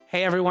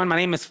Hey everyone, my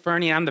name is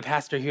Fernie and I'm the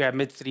pastor here at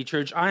Mid-City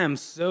Church. I am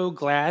so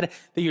glad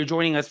that you're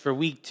joining us for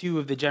week 2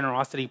 of the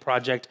Generosity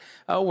Project.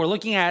 We're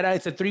looking at,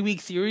 it's a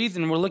 3-week series,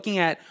 and we're looking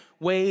at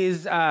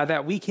ways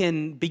that we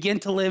can begin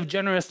to live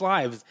generous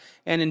lives.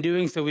 And in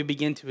doing so, we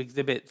begin to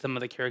exhibit some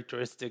of the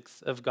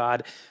characteristics of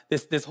God.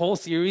 This whole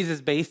series is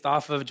based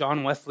off of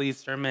John Wesley's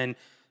sermon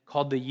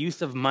called The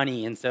Use of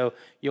Money. And so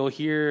you'll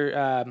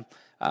hear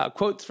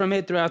quotes from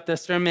it throughout the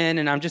sermon,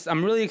 and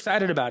I'm really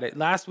excited about it.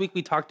 Last week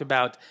we talked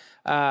about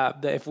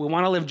that if we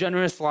want to live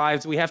generous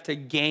lives, we have to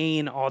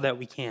gain all that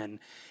we can.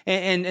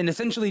 And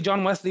essentially,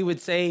 John Wesley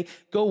would say,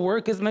 go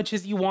work as much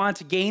as you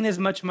want, gain as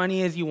much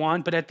money as you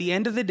want, but at the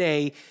end of the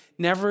day,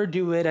 never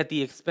do it at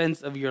the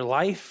expense of your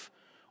life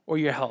or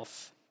your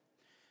health.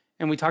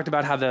 And we talked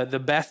about how the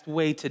best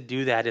way to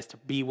do that is to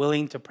be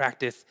willing to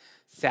practice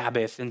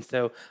Sabbath. And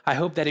so I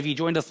hope that if you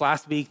joined us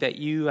last week that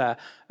you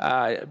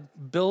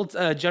built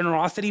a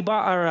generosity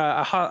box or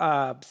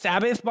a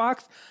Sabbath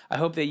box. I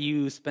hope that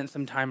you spent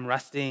some time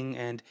resting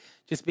and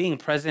just being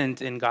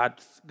present in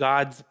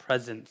God's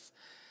presence.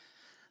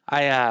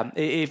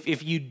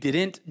 If you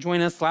didn't join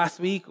us last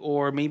week,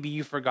 or maybe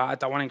you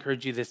forgot, I want to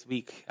encourage you this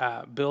week,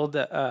 build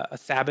a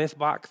Sabbath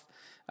box.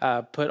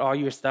 Put all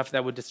your stuff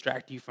that would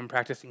distract you from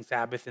practicing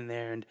Sabbath in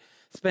there, and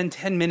spend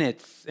 10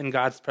 minutes in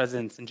God's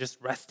presence and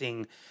just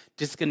resting,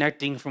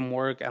 disconnecting from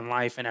work and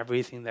life and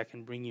everything that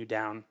can bring you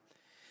down.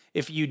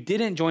 If you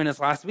didn't join us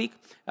last week,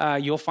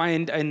 you'll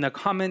find in the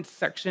comments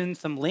section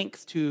some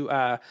links to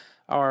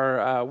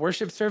our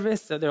worship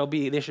service. So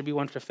there should be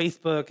one for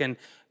Facebook and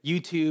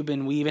YouTube,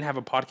 and we even have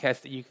a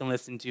podcast that you can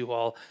listen to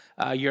while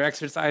you're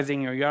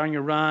exercising, or you're on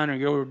your run, or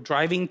you're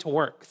driving to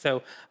work.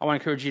 So I want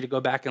to encourage you to go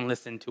back and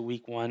listen to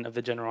week 1 of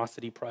the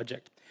Generosity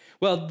Project.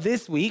 Well,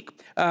 this week,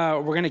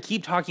 we're going to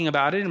keep talking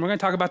about it, and we're going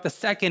to talk about the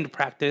second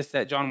practice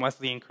that John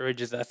Wesley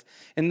encourages us.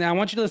 And I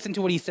want you to listen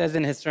to what he says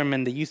in his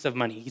sermon, The Use of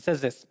Money. He says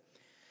this: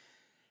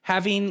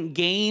 having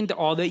gained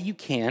all that you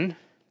can,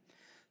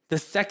 the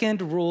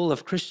second rule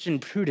of Christian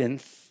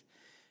prudence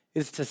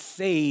is to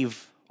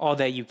save all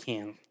that you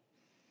can.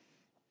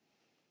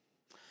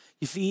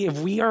 You see, if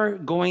we are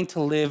going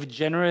to live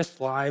generous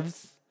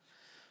lives,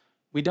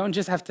 we don't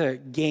just have to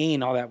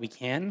gain all that we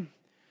can.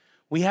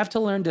 We have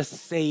to learn to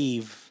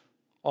save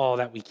all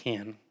that we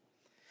can.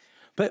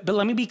 But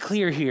let me be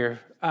clear here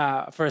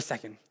for a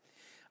second.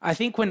 I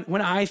think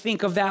when I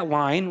think of that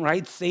line,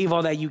 right, save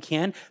all that you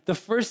can, the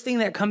first thing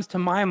that comes to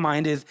my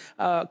mind is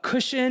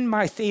cushion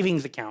my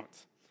savings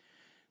account,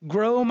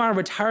 grow my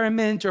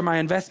retirement or my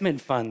investment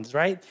funds,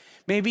 right?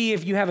 Maybe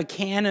if you have a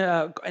can,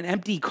 an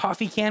empty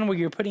coffee can where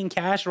you're putting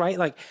cash, right?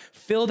 Like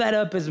fill that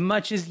up as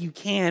much as you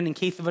can in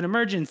case of an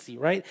emergency,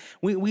 right?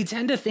 We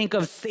tend to think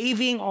of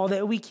saving all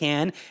that we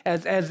can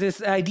as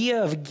this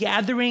idea of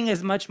gathering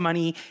as much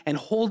money and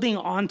holding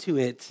on to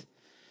it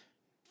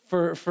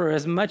for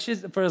as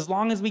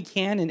long as we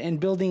can and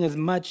building as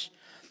much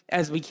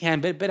as we can.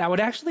 But I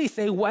would actually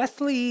say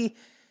Wesley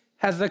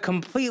has a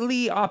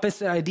completely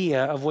opposite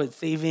idea of what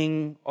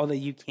saving all that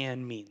you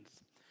can means.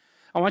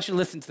 I want you to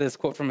listen to this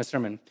quote from a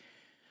sermon.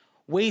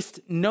 Waste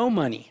no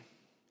money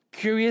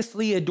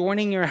curiously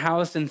adorning your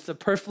house in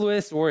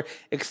superfluous or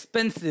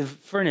expensive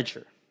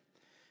furniture,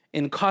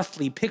 in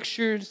costly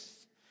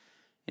pictures,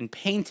 in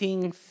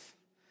paintings,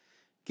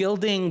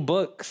 gilding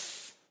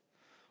books,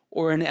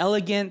 or in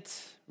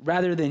elegant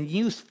rather than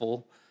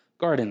useful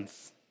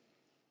gardens.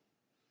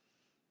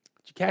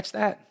 Did you catch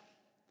that?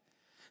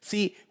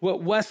 See,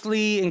 what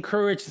Wesley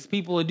encouraged his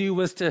people to do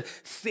was to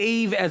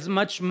save as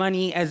much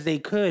money as they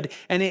could.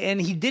 And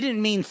he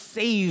didn't mean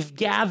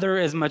gather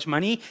as much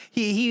money.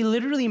 He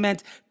literally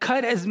meant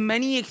cut as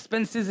many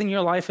expenses in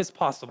your life as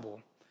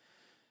possible.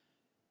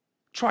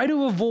 Try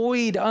to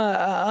avoid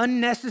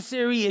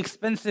unnecessary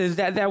expenses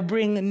that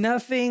bring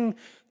nothing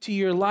to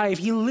your life.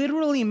 He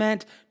literally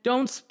meant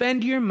don't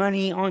spend your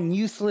money on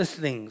useless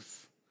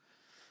things.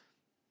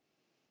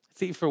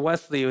 See, for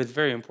Wesley, it was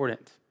very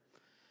important.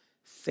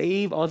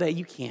 Save all that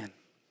you can.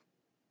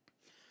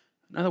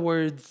 In other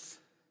words,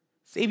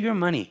 save your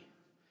money.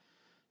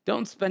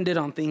 Don't spend it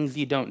on things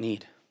you don't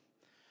need.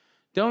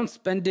 Don't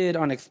spend it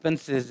on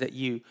expenses that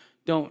you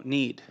don't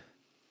need.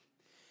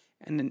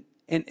 And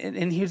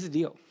here's the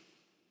deal.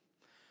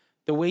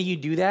 The way you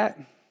do that,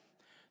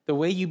 the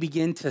way you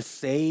begin to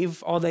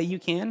save all that you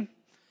can,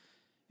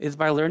 is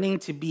by learning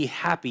to be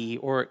happy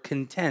or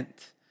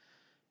content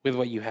with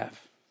what you have.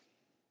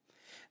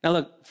 Now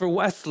look, for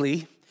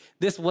Wesley,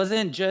 this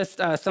wasn't just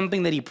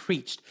something that he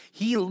preached.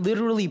 He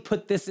literally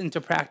put this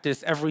into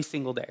practice every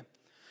single day.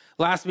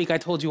 Last week, I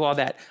told you all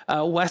that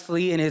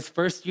Wesley, in his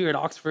first year at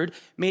Oxford,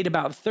 made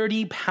about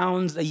 30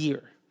 pounds a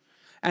year.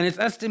 And it's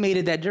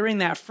estimated that during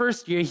that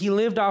first year, he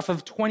lived off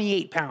of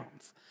 28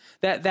 pounds.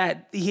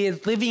 That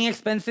his living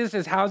expenses,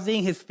 his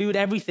housing, his food,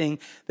 everything,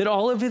 that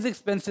all of his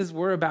expenses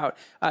were about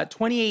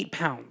 28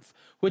 pounds,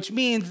 which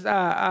means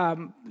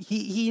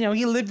he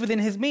lived within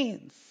his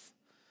means.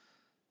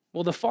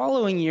 Well, the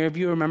following year, if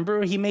you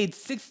remember, he made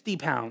 60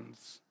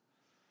 pounds.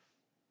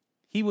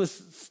 He was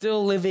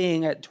still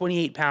living at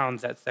 28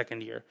 pounds that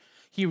second year.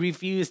 He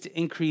refused to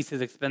increase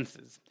his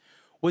expenses.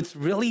 What's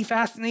really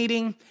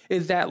fascinating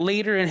is that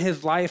later in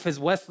his life, as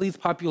Wesley's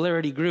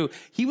popularity grew,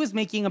 he was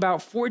making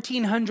about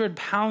 1,400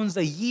 pounds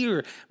a year.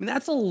 I mean,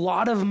 that's a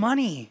lot of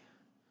money.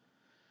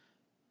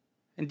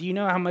 And do you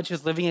know how much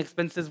his living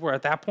expenses were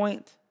at that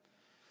point?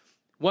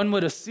 One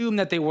would assume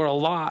that they were a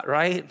lot,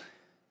 right?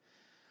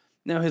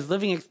 No, his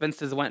living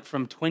expenses went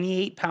from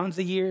 28 pounds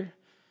a year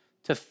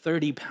to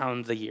 30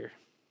 pounds a year.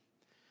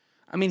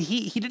 I mean,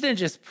 he didn't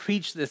just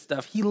preach this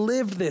stuff, he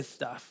lived this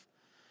stuff.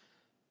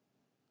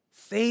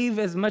 Save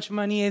as much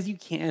money as you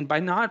can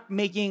by not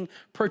making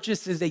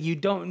purchases that you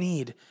don't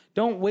need.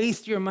 Don't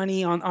waste your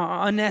money on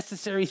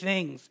unnecessary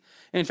things.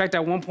 In fact,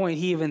 at one point,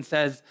 he even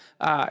says,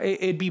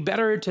 it'd be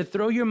better to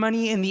throw your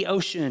money in the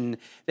ocean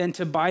than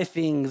to buy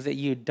things that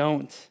you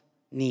don't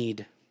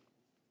need.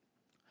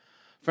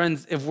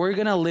 Friends, if we're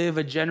going to live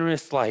a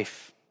generous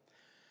life,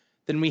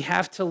 then we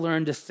have to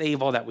learn to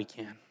save all that we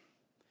can.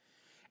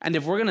 And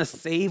if we're going to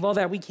save all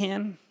that we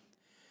can,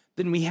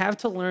 then we have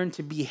to learn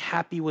to be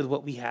happy with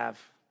what we have.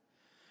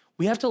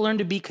 We have to learn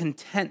to be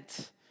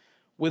content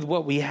with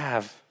what we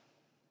have.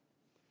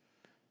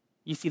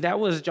 You see, that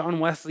was John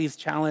Wesley's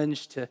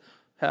challenge to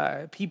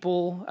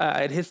people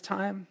at his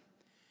time.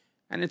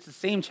 And it's the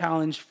same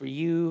challenge for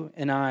you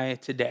and I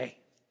today.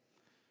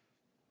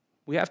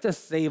 We have to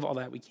save all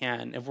that we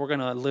can if we're going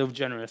to live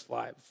generous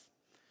lives.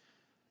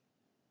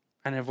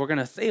 And if we're going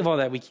to save all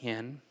that we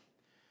can,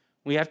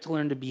 we have to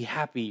learn to be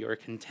happy or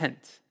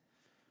content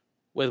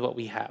with what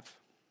we have.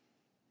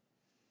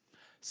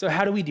 So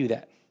how do we do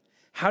that?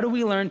 How do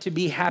we learn to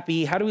be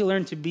happy? How do we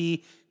learn to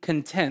be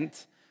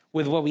content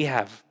with what we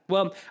have?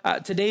 Well,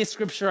 today's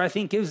scripture, I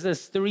think, gives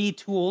us 3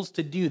 tools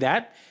to do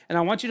that. And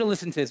I want you to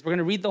listen to this. We're going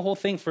to read the whole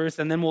thing first,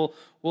 and then we'll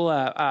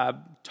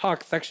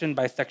talk section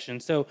by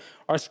section. So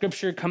our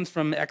scripture comes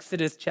from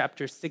Exodus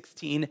chapter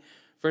 16,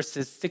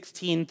 verses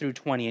 16 through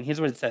 20. And here's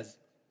what it says.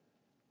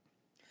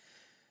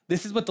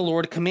 This is what the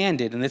Lord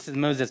commanded, and this is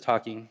Moses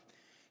talking.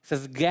 It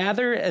says,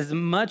 gather as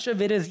much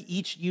of it as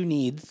each you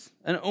needs,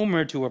 an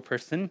omer to a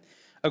person,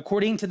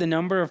 according to the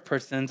number of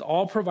persons,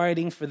 all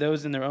providing for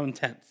those in their own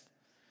tents.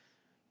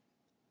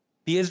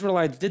 The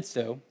Israelites did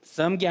so,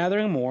 some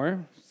gathering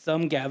more,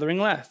 some gathering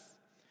less.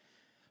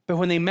 But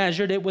when they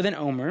measured it with an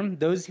omer,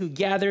 those who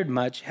gathered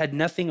much had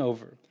nothing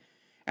over,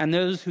 and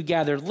those who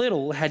gathered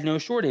little had no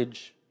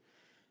shortage.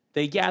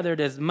 They gathered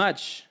as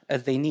much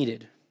as they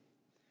needed.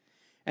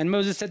 And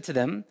Moses said to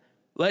them,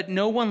 let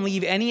no one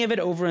leave any of it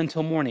over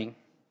until morning.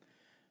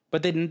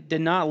 But they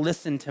did not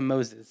listen to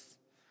Moses.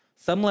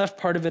 Some left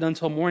part of it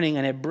until morning,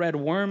 and it bred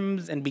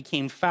worms and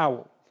became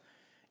foul.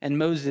 And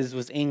Moses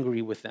was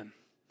angry with them.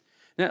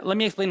 Now, let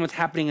me explain what's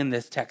happening in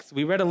this text.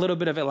 We read a little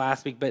bit of it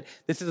last week, but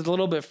this is a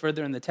little bit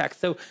further in the text.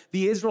 So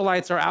the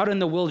Israelites are out in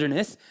the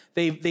wilderness.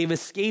 They've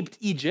escaped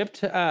Egypt,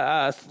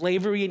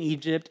 slavery in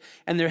Egypt,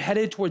 and they're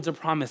headed towards the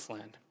promised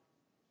land.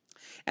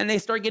 And they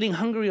start getting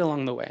hungry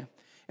along the way.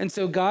 And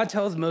so God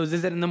tells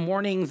Moses that in the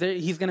mornings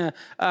he's going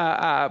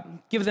to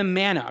give them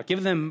manna,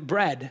 give them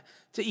bread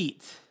to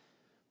eat.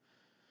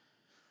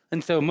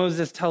 And so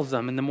Moses tells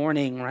them in the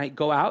morning, right,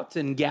 go out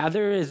and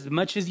gather as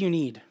much as you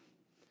need.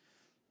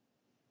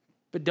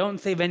 But don't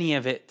save any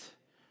of it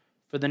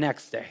for the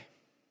next day.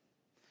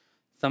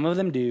 Some of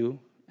them do,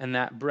 and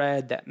that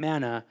bread, that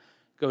manna,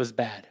 goes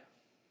bad.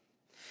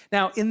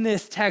 Now, in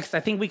this text, I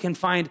think we can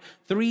find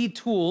 3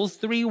 tools,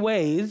 3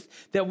 ways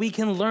that we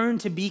can learn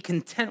to be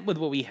content with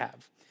what we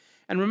have.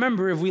 And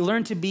remember, if we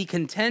learn to be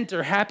content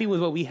or happy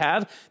with what we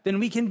have, then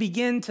we can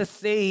begin to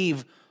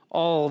save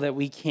all that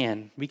we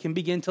can. We can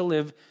begin to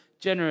live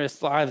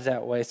generous lives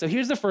that way. So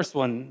here's the first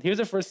one. Here's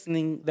the first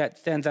thing that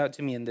stands out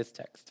to me in this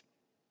text.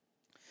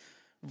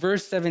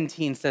 Verse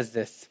 17 says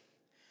this,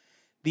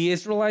 the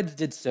Israelites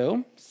did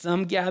so,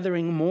 some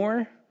gathering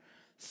more,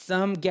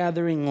 some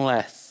gathering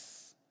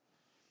less.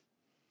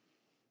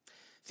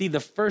 See,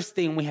 the first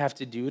thing we have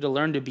to do to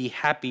learn to be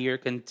happy or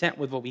content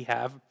with what we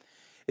have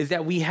is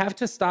that we have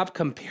to stop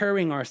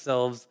comparing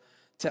ourselves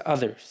to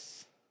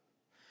others.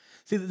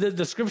 See,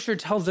 the scripture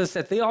tells us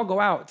that they all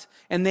go out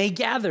and they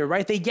gather,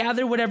 right? They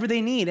gather whatever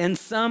they need, and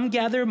some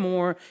gather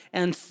more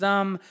and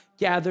some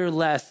gather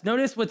less.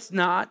 Notice what's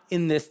not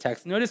in this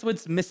text. Notice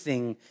what's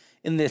missing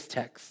in this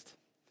text.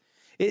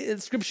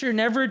 Scripture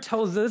never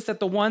tells us that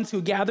the ones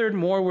who gathered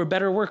more were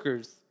better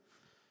workers.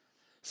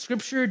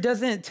 Scripture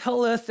doesn't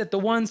tell us that the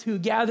ones who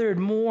gathered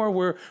more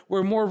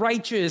were more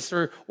righteous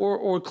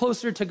or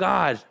closer to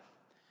God.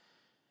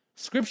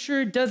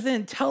 Scripture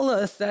doesn't tell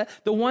us that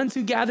the ones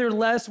who gathered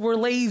less were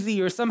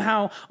lazy or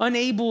somehow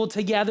unable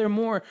to gather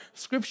more.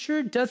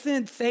 Scripture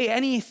doesn't say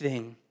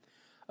anything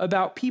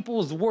about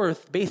people's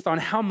worth based on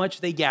how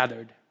much they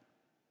gathered.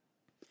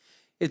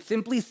 It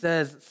simply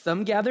says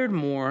some gathered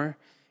more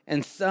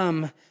and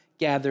some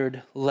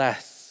gathered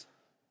less.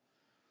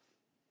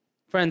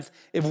 Friends,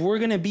 if we're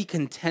going to be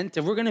content,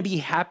 if we're going to be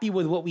happy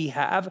with what we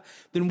have,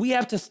 then we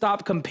have to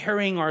stop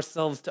comparing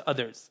ourselves to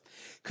others.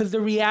 Because the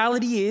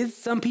reality is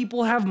some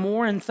people have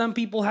more and some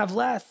people have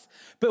less.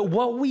 But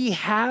what we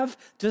have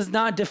does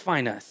not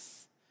define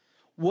us.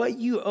 what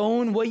you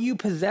own, what you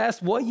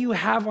possess, what you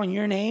have on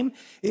your name,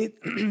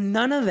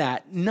 none of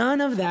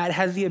that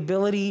has the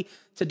ability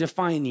to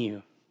define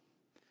you,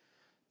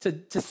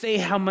 to say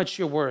how much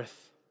you're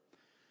worth,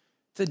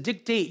 to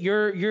dictate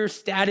your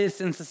status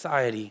in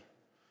society.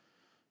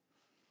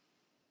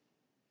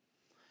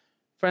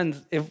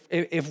 Friends,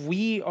 if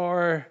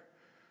we're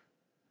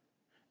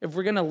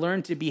going to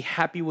learn to be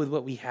happy with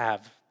what we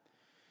have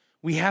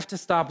to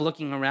stop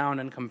looking around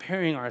and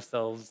comparing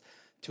ourselves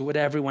to what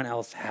everyone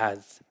else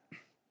has.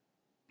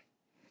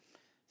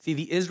 See,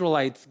 the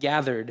Israelites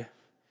gathered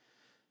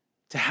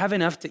to have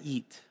enough to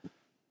eat,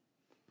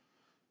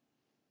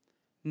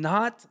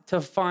 not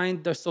to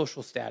find their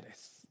social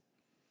status.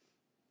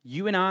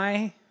 You and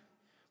I,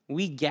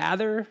 we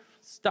gather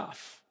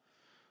stuff.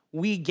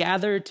 We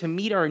gather to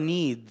meet our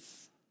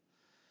needs,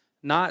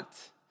 not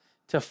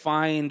to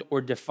find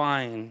or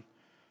define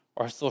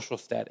our social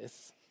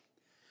status.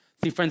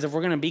 See, friends, if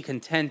we're going to be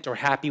content or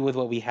happy with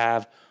what we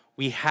have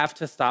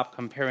to stop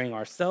comparing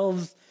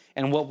ourselves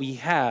and what we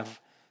have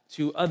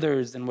to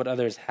others and what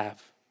others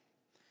have.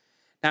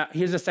 Now,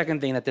 here's the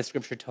second thing that this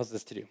scripture tells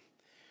us to do.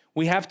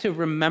 We have to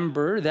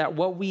remember that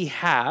what we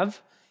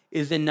have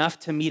is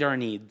enough to meet our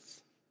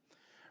needs.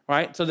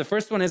 Right? So the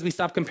first one is we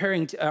stop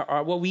comparing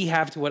what we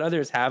have to what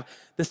others have.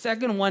 The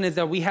second one is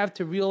that we have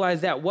to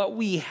realize that what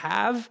we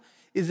have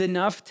is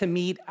enough to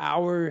meet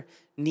our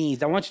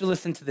needs. I want you to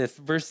listen to this,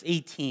 verse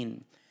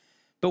 18.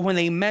 But when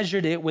they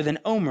measured it with an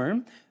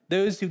omer,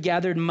 those who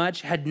gathered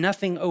much had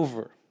nothing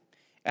over,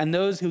 and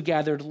those who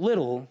gathered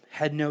little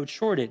had no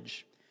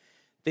shortage.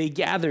 They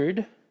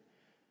gathered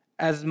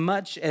as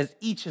much as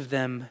each of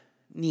them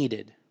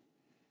needed.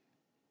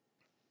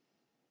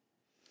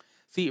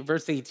 See,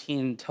 verse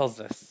 18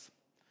 tells us,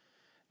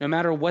 no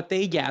matter what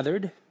they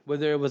gathered,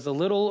 whether it was a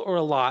little or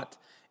a lot,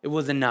 it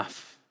was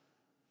enough.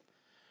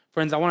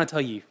 Friends, I want to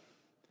tell you,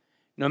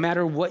 no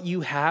matter what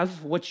you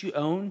have, what you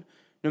own,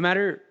 no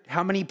matter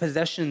how many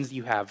possessions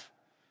you have,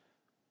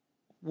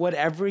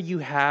 whatever you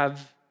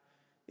have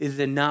is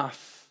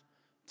enough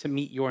to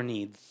meet your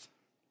needs.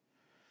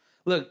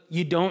 Look,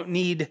 you don't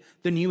need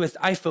the newest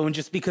iPhone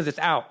just because it's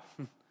out.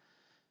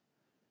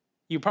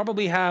 You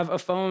probably have a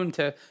phone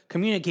to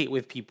communicate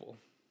with people.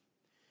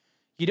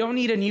 You don't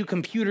need a new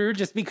computer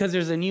just because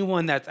there's a new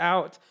one that's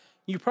out.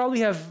 You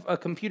probably have a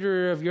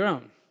computer of your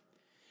own.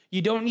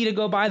 You don't need to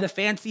go buy the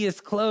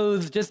fanciest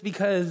clothes just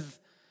because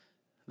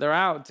they're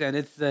out and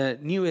it's the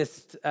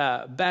newest,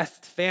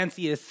 best,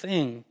 fanciest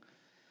thing.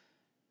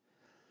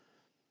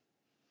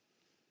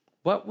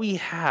 What we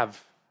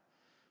have,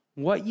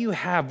 what you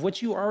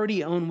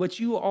already own, what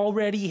you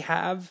already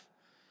have,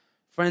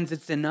 friends,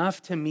 it's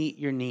enough to meet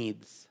your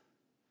needs.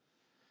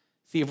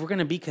 See, if we're going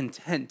to be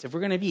content, if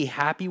we're going to be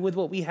happy with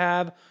what we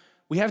have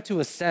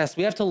to assess,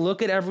 we have to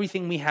look at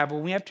everything we have,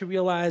 and we have to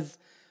realize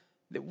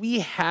that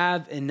we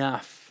have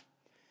enough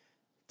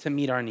to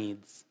meet our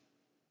needs.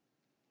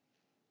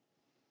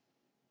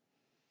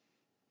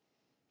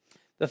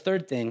 The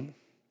third thing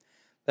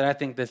that I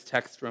think this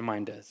text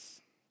reminds us,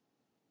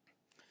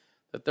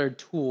 the third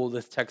tool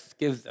this text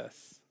gives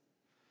us,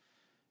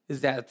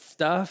 is that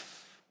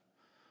stuff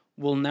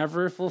will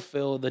never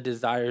fulfill the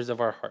desires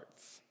of our hearts.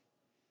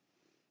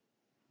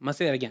 I'm going to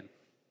say that again.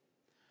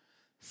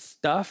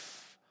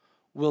 Stuff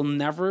will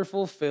never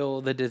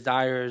fulfill the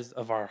desires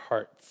of our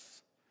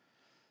hearts.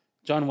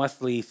 John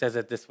Wesley says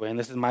it this way, and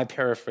this is my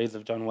paraphrase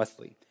of John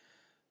Wesley.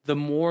 The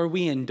more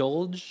we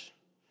indulge,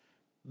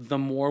 the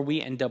more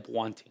we end up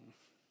wanting.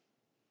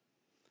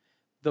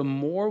 The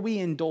more we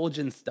indulge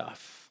in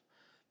stuff,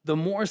 the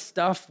more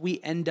stuff we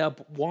end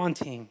up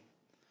wanting.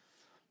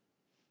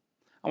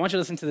 I want you to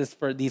listen to this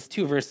for these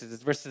two verses.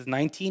 It's verses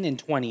 19 and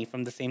 20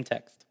 from the same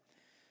text.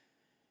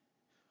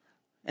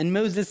 And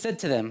Moses said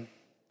to them,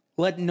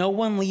 "Let no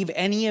one leave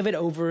any of it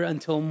over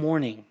until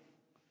morning."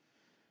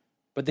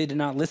 But they did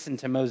not listen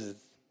to Moses.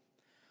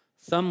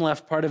 Some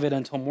left part of it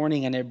until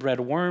morning, and it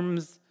bred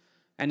worms,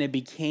 and it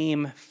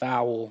became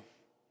foul.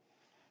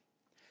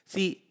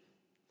 See,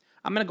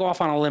 I'm going to go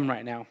off on a limb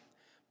right now,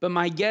 but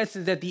my guess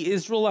is that the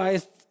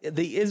Israelites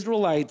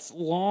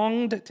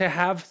longed to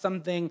have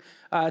something,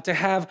 to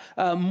have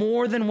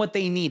more than what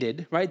they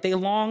needed, right? They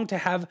longed to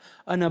have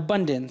an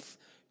abundance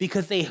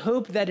because they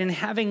hoped that in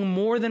having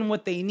more than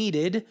what they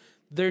needed,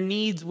 their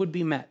needs would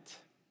be met.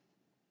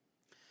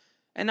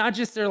 And not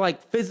just their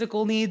like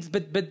physical needs,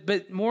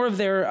 but more of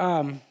their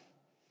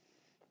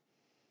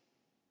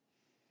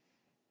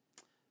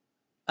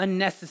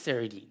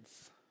unnecessary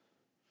needs.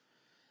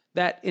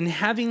 That in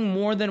having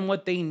more than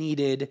what they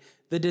needed,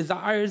 the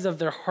desires of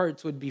their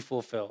hearts would be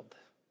fulfilled.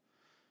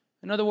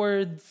 In other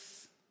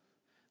words,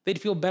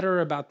 they'd feel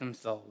better about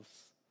themselves.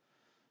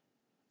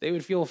 They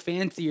would feel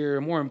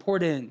fancier, more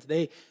important.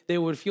 They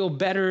would feel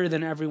better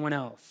than everyone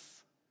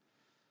else.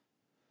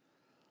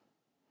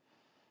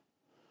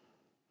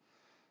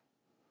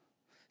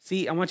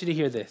 See, I want you to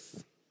hear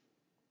this.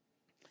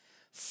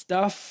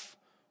 Stuff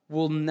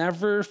will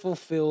never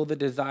fulfill the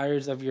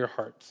desires of your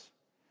heart,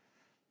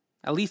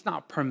 at least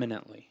not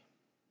permanently.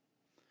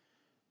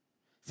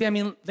 See, I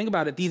mean, think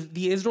about it.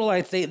 The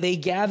Israelites, they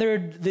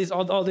gathered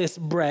all this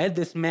bread,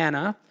 this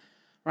manna,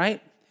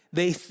 right?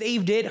 They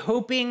saved it,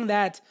 hoping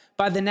that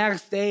by the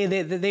next day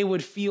they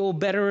would feel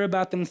better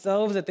about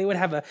themselves, that they would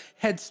have a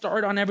head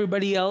start on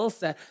everybody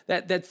else,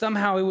 that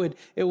somehow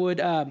they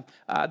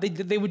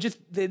would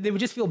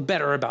just feel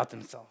better about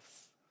themselves.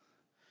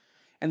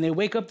 And they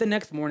wake up the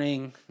next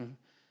morning,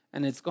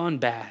 and it's gone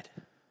bad.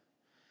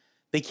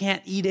 They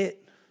can't eat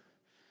it.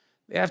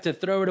 They have to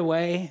throw it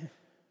away.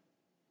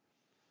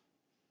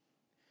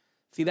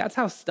 See, that's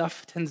how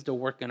stuff tends to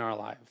work in our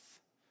lives.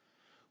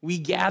 We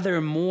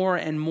gather more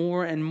and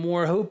more and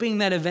more, hoping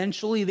that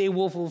eventually they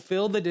will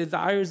fulfill the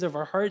desires of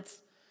our hearts.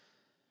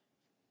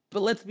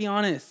 But let's be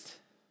honest.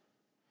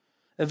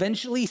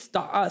 Eventually,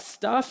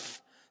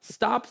 stuff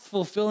stops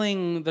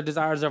fulfilling the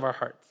desires of our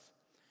hearts.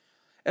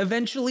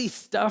 Eventually,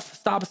 stuff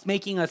stops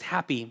making us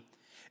happy.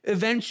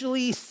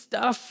 Eventually,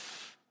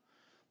 stuff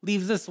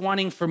leaves us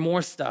wanting for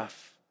more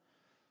stuff.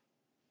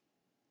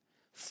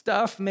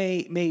 Stuff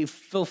may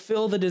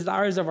fulfill the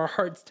desires of our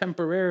hearts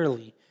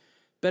temporarily,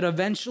 but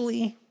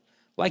eventually,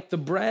 like the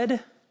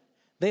bread,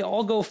 they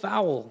all go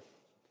foul.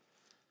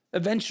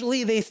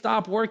 Eventually, they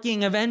stop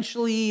working.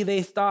 Eventually,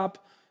 they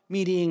stop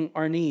meeting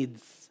our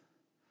needs.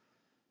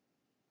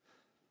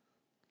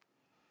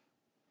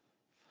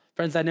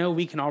 Friends, I know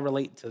we can all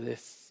relate to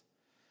this.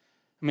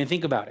 I mean,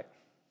 think about it.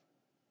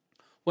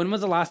 When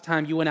was the last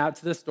time you went out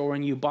to the store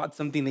and you bought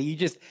something that you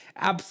just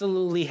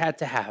absolutely had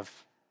to have?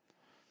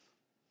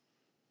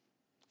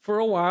 For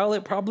a while,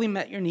 it probably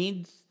met your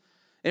needs.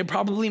 It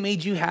probably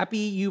made you happy.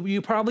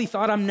 You probably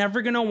thought, I'm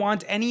never going to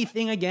want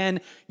anything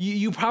again.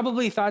 You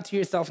probably thought to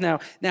yourself,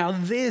 now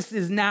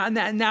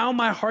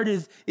my heart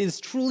is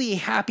truly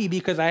happy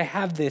because I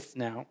have this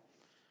now.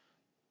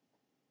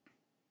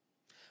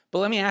 But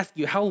let me ask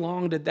you, how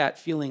long did that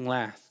feeling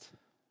last?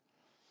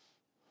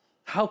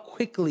 How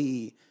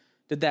quickly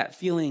did that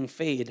feeling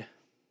fade?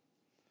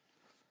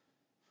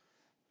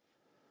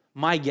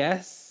 My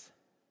guess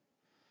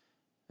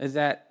is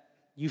that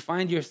you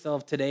find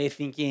yourself today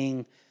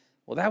thinking,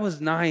 well, that was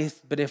nice,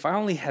 but if I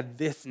only had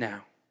this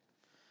now,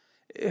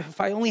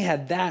 if I only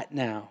had that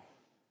now.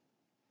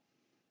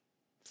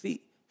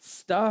 See,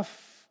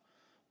 stuff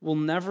will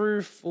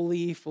never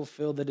fully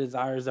fulfill the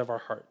desires of our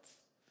hearts.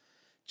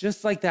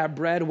 Just like that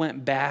bread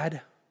went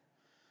bad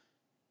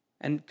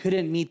and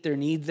couldn't meet their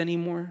needs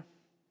anymore.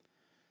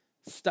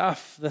 The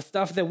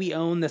stuff that we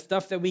own, the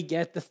stuff that we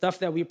get, the stuff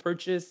that we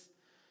purchase,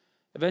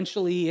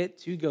 eventually it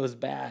too goes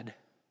bad.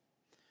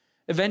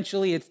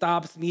 Eventually, it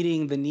stops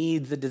meeting the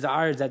needs, the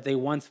desires that they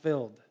once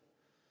filled.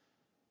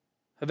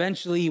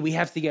 Eventually, we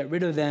have to get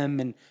rid of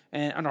them,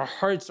 and our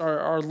hearts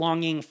are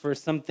longing for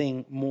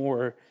something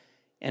more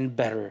and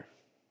better.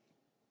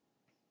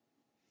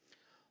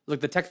 Look,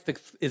 the text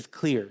is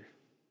clear.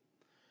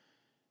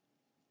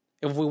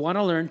 If we want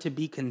to learn to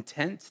be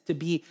content, to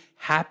be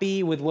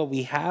happy with what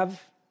we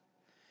have,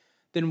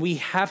 then we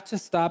have to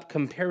stop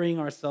comparing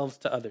ourselves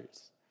to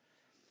others.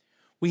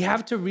 We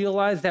have to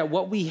realize that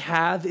what we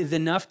have is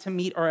enough to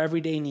meet our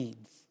everyday needs.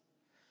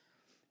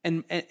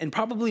 And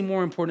probably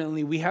more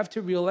importantly, we have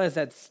to realize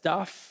that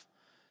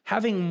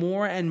having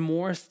more and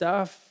more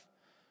stuff,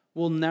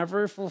 will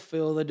never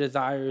fulfill the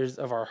desires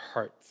of our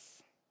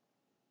hearts.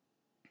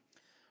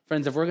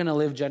 Friends, if we're going to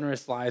live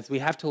generous lives, we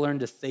have to learn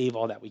to save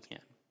all that we can.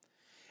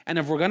 And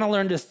if we're going to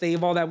learn to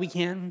save all that we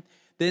can,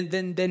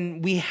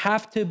 then we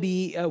have to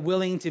be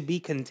willing to be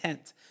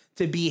content,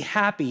 to be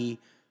happy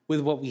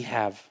with what we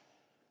have.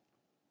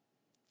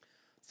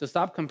 So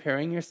stop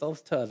comparing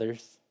yourselves to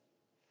others.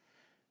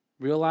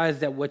 Realize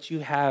that what you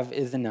have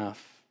is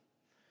enough.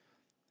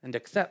 And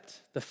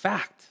accept the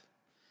fact,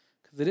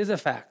 because it is a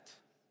fact,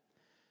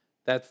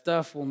 that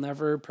stuff will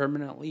never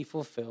permanently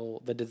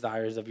fulfill the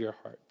desires of your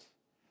heart.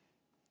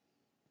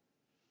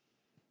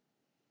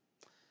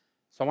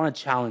 So I want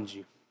to challenge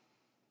you.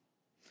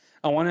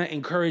 I want to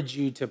encourage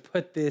you to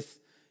put this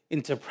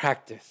into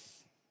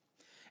practice.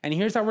 And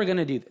here's how we're going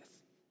to do this.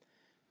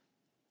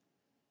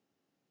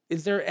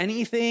 Is there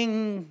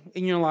anything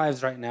in your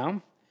lives right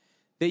now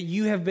that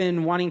you have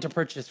been wanting to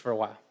purchase for a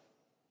while?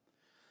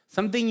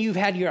 Something you've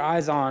had your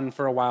eyes on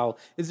for a while.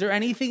 Is there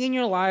anything in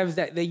your lives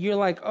that you're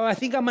like, oh, I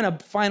think I'm going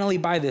to finally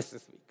buy this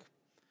week?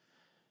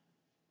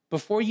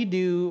 Before you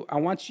do, I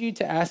want you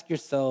to ask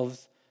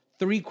yourselves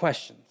 3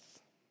 questions.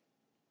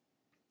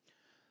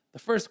 The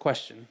first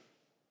question,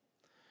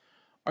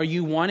 are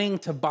you wanting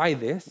to buy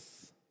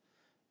this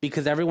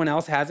because everyone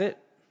else has it?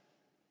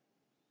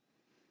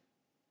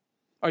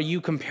 Are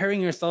you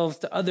comparing yourselves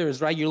to others,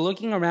 right? You're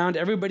looking around,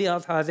 everybody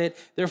else has it,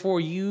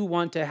 therefore you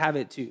want to have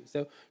it too.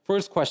 So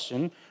first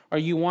question, are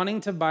you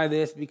wanting to buy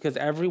this because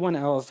everyone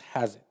else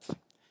has it?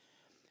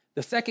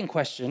 The second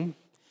question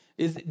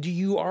is, do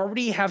you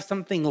already have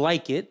something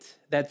like it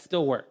that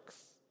still works?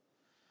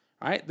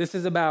 All right? This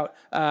is about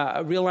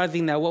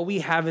realizing that what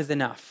we have is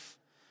enough.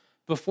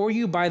 Before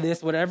you buy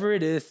this, whatever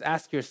it is,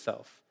 ask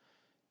yourself,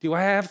 do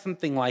I have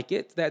something like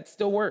it that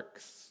still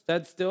works,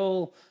 that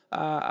still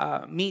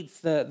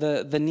meets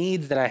the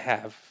needs that I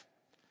have?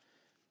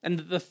 And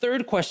the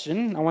third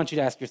question I want you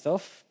to ask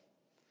yourself,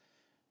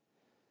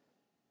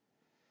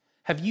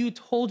 Have you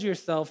told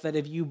yourself that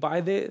if you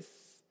buy this,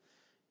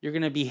 you're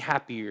going to be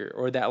happier,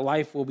 or that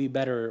life will be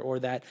better, or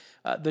that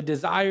the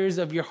desires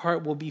of your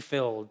heart will be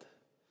filled?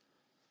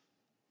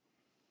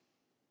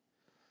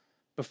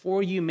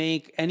 Before you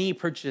make any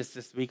purchase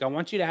this week, I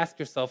want you to ask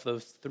yourself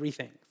those three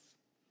things.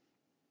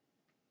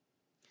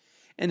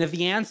 And if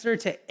the answer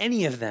to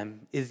any of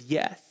them is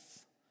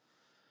yes,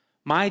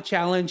 my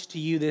challenge to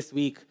you this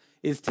week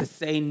is to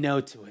say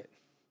no to it.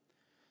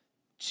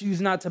 Choose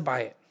not to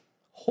buy it.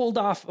 Hold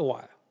off a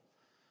while.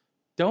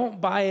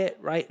 Don't buy it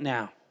right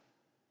now.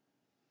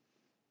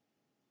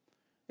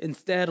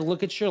 Instead,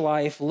 look at your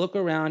life, look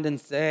around and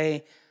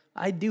say,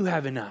 I do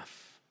have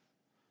enough.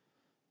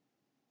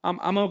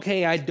 I'm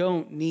okay. I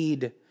don't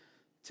need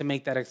to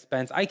make that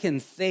expense. I can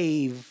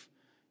save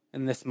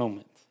in this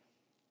moment.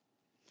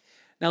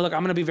 Now, look, I'm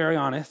going to be very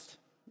honest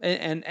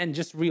and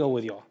just real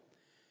with y'all.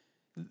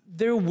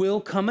 There will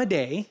come a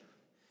day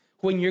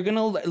when you're going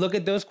to look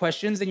at those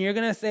questions and you're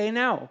going to say,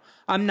 no,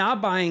 I'm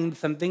not buying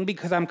something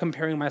because I'm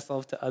comparing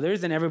myself to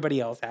others and everybody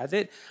else has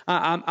it.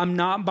 I'm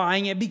not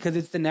buying it because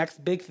it's the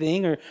next big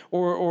thing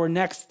or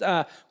next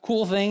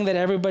cool thing that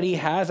everybody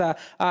has.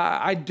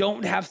 I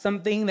don't have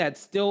something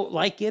that's still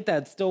like it,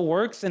 that still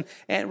works. And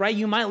right,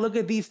 you might look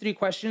at these three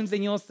questions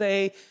and you'll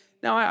say,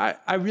 no,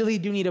 I really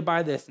do need to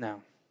buy this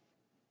now.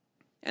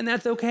 And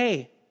that's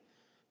okay.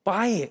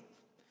 Buy it.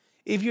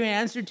 If your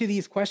answer to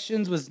these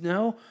questions was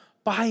no,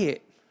 buy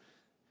it.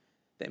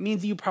 That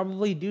means you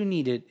probably do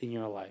need it in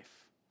your life.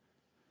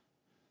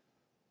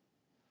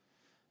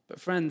 But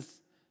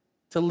friends,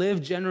 to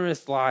live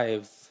generous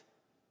lives,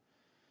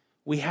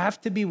 we have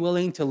to be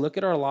willing to look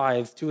at our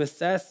lives, to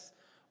assess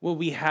what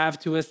we have,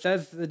 to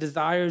assess the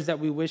desires that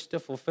we wish to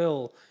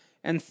fulfill,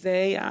 and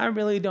say, I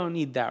really don't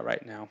need that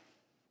right now.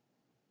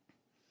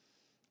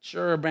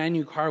 Sure, a brand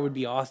new car would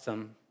be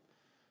awesome,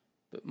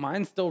 but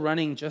mine's still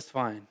running just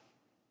fine.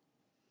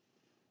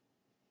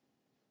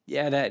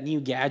 Yeah, that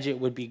new gadget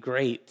would be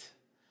great,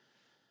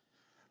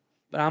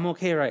 but I'm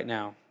okay right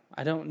now.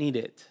 I don't need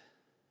it.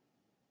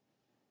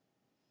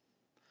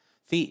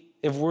 See,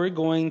 if we're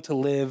going to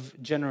live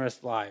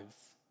generous lives,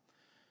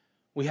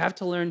 we have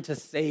to learn to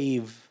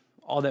save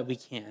all that we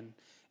can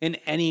in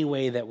any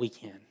way that we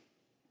can.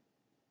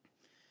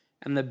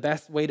 And the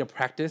best way to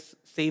practice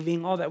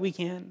saving all that we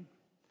can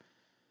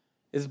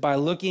is by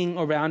looking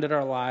around at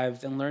our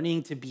lives and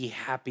learning to be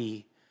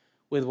happy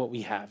with what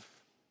we have.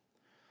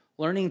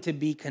 Learning to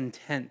be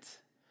content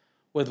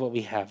with what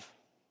we have.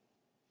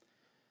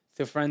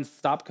 So friends,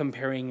 stop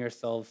comparing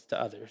yourselves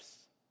to others.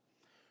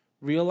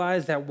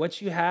 Realize that what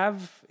you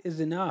have is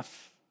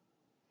enough.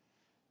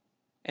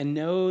 And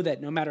know that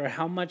no matter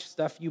how much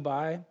stuff you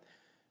buy,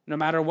 no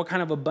matter what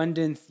kind of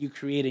abundance you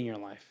create in your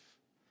life,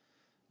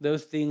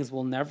 those things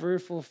will never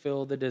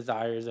fulfill the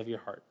desires of your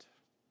heart.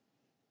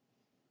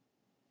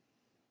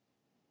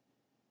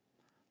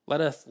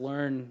 Let us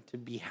learn to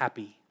be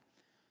happy,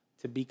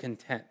 to be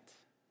content.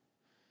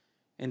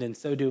 And in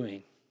so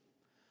doing,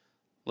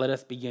 let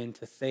us begin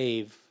to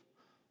save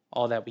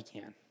all that we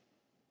can.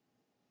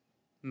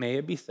 May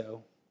it be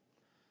so.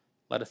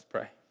 Let us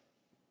pray.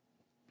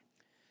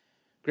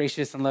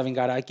 Gracious and loving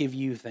God, I give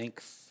you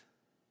thanks.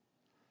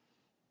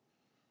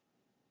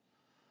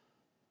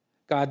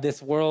 God,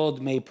 this world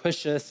may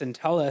push us and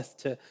tell us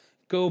to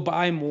go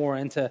buy more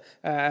and to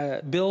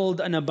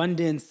build an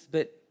abundance,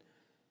 but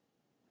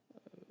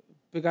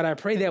God, I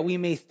pray that we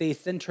may stay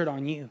centered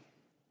on you.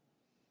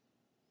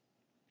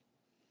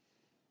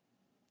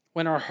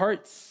 When our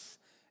hearts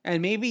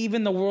and maybe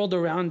even the world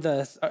around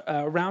us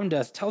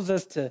tells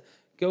us to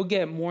go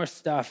get more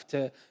stuff,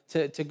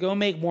 to go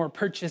make more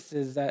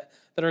purchases that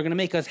are going to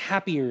make us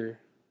happier,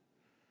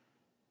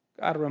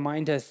 God,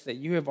 remind us that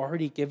you have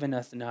already given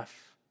us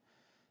enough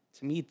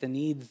to meet the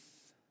needs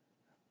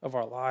of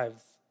our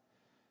lives.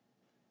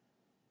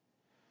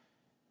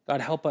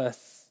 God, help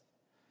us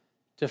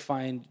to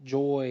find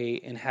joy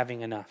in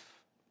having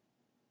enough.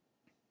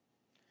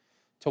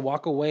 To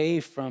walk away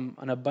from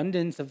an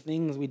abundance of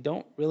things we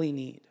don't really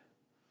need.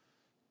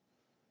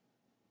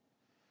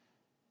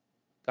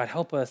 God,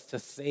 help us to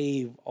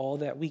save all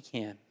that we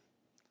can.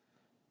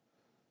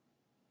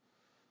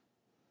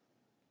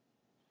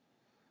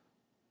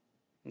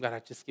 God, I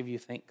just give you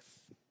thanks.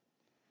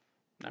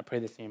 And I pray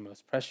this in your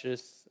most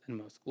precious and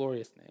most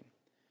glorious name.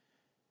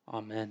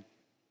 Amen.